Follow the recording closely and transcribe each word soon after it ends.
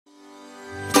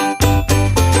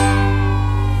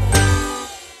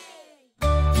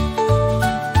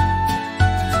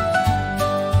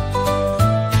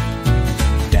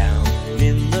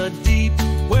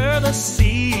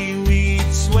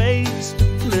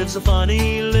lives a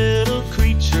funny little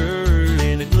creature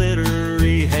in a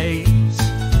glittery haze.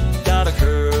 Got a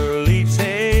curly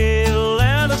tail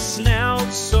and a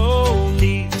snout so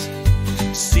neat.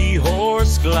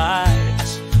 Seahorse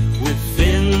glides with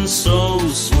fins so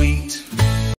sweet.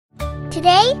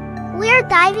 Today, we're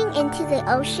diving into the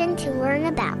ocean to learn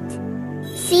about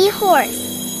seahorse.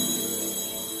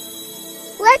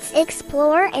 Let's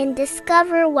explore and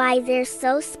discover why they're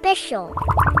so special.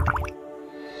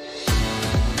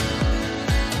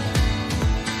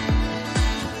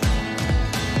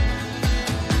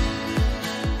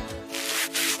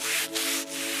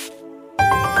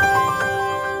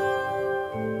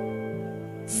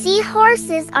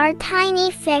 Seahorses are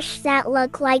tiny fish that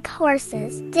look like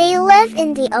horses. They live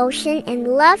in the ocean and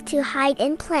love to hide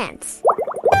in plants.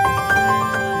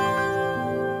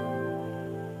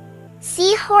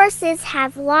 Seahorses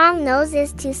have long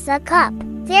noses to suck up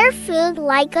their food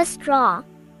like a straw.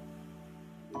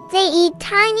 They eat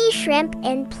tiny shrimp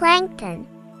and plankton.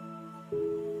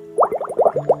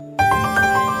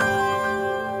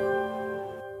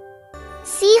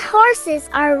 Seahorses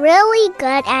are really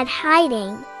good at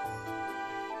hiding.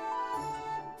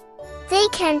 They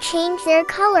can change their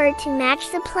color to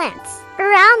match the plants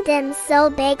around them so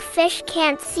big fish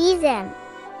can't see them.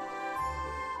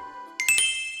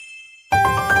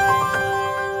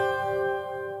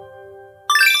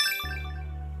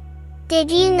 Did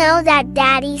you know that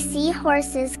daddy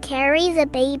seahorses carry the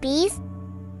babies?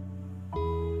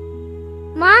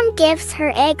 Mom gives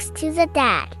her eggs to the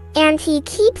dad, and he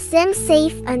keeps them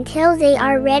safe until they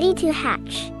are ready to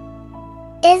hatch.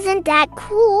 Isn't that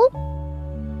cool?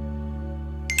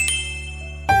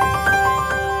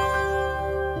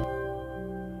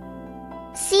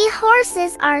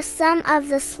 Seahorses are some of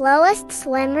the slowest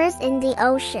swimmers in the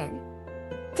ocean.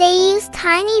 They use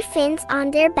tiny fins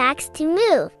on their backs to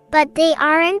move, but they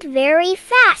aren't very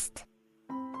fast.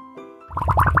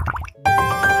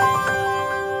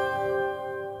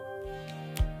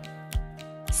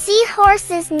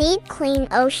 Seahorses need clean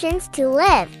oceans to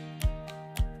live.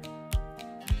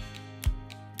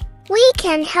 We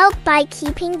can help by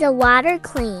keeping the water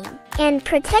clean and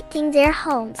protecting their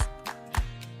homes.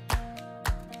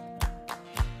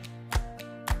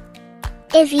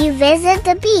 If you visit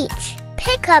the beach,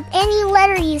 pick up any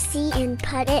litter you see and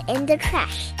put it in the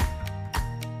trash.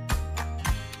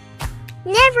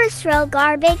 Never throw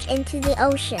garbage into the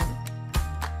ocean.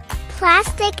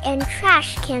 Plastic and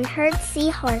trash can hurt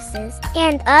seahorses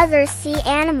and other sea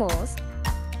animals.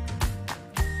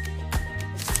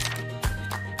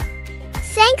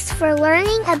 Thanks for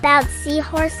learning about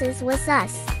seahorses with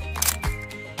us.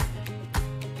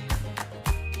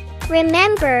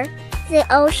 Remember, the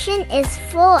ocean is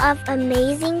full of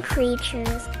amazing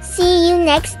creatures. See you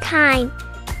next time.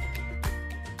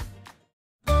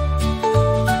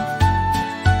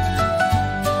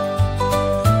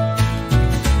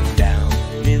 Down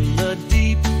in the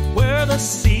deep where the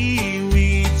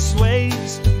seaweed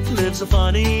sways lives a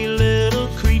funny little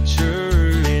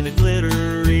creature in a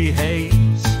glittery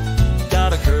haze.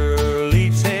 Got a curly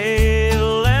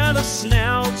tail and a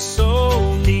snout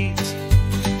so neat.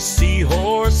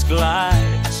 Seahorse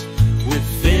glides with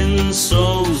fins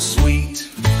so sweet.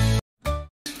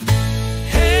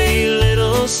 Hey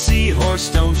little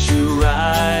seahorse, don't you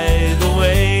ride the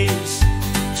waves,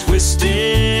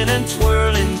 twisting and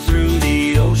twirling through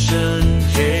the ocean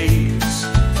caves.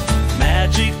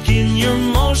 Magic in your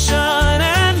motion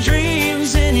and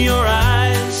dreams in your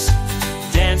eyes,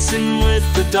 dancing with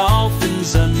the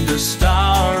dolphins under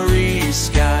starry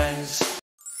skies.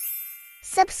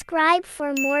 Subscribe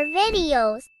for more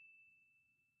videos.